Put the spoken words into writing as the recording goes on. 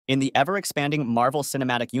In the ever-expanding Marvel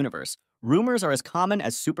Cinematic Universe, rumors are as common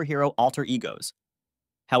as superhero alter egos.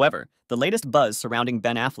 However, the latest buzz surrounding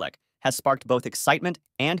Ben Affleck has sparked both excitement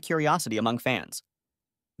and curiosity among fans.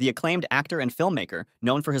 The acclaimed actor and filmmaker,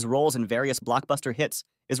 known for his roles in various blockbuster hits,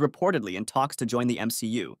 is reportedly in talks to join the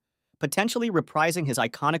MCU, potentially reprising his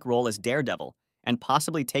iconic role as Daredevil and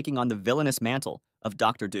possibly taking on the villainous mantle of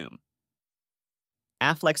Dr. Doom.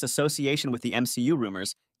 Affleck's association with the MCU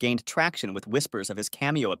rumors gained traction with whispers of his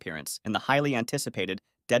cameo appearance in the highly anticipated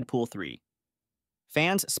Deadpool 3.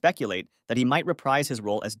 Fans speculate that he might reprise his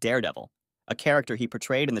role as Daredevil, a character he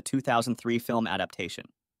portrayed in the 2003 film adaptation.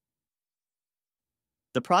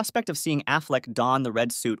 The prospect of seeing Affleck don the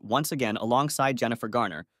red suit once again alongside Jennifer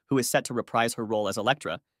Garner, who is set to reprise her role as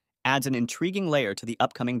Elektra, adds an intriguing layer to the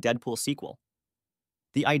upcoming Deadpool sequel.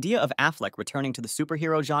 The idea of Affleck returning to the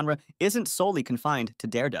superhero genre isn't solely confined to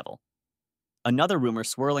Daredevil. Another rumor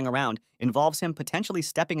swirling around involves him potentially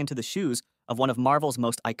stepping into the shoes of one of Marvel's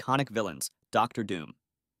most iconic villains, Dr. Doom.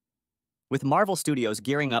 With Marvel Studios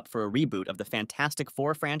gearing up for a reboot of the Fantastic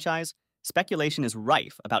Four franchise, speculation is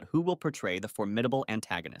rife about who will portray the formidable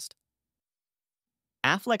antagonist.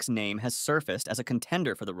 Affleck's name has surfaced as a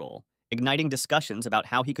contender for the role, igniting discussions about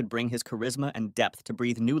how he could bring his charisma and depth to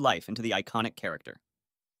breathe new life into the iconic character.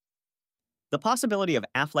 The possibility of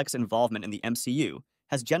Affleck's involvement in the MCU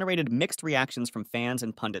has generated mixed reactions from fans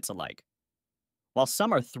and pundits alike. While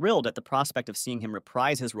some are thrilled at the prospect of seeing him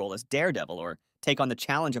reprise his role as Daredevil or take on the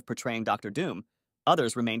challenge of portraying Dr. Doom,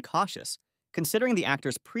 others remain cautious, considering the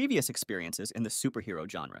actor's previous experiences in the superhero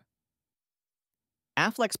genre.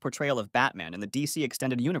 Affleck's portrayal of Batman in the DC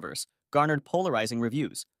Extended Universe garnered polarizing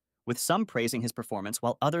reviews, with some praising his performance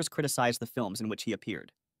while others criticized the films in which he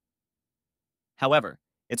appeared. However,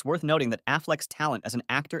 it's worth noting that Affleck's talent as an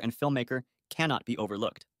actor and filmmaker cannot be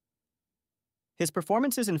overlooked. His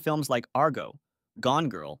performances in films like Argo, Gone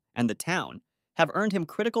Girl, and The Town have earned him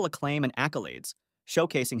critical acclaim and accolades,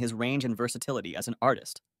 showcasing his range and versatility as an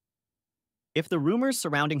artist. If the rumors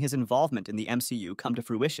surrounding his involvement in the MCU come to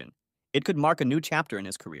fruition, it could mark a new chapter in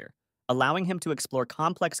his career, allowing him to explore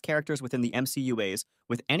complex characters within the MCU ways.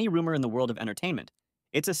 With any rumor in the world of entertainment,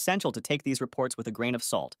 it's essential to take these reports with a grain of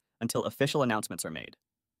salt until official announcements are made.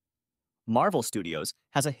 Marvel Studios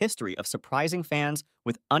has a history of surprising fans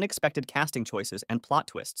with unexpected casting choices and plot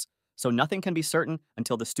twists, so nothing can be certain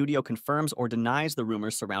until the studio confirms or denies the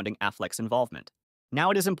rumors surrounding Affleck's involvement.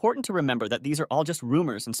 Now, it is important to remember that these are all just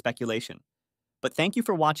rumors and speculation. But thank you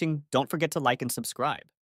for watching. Don't forget to like and subscribe.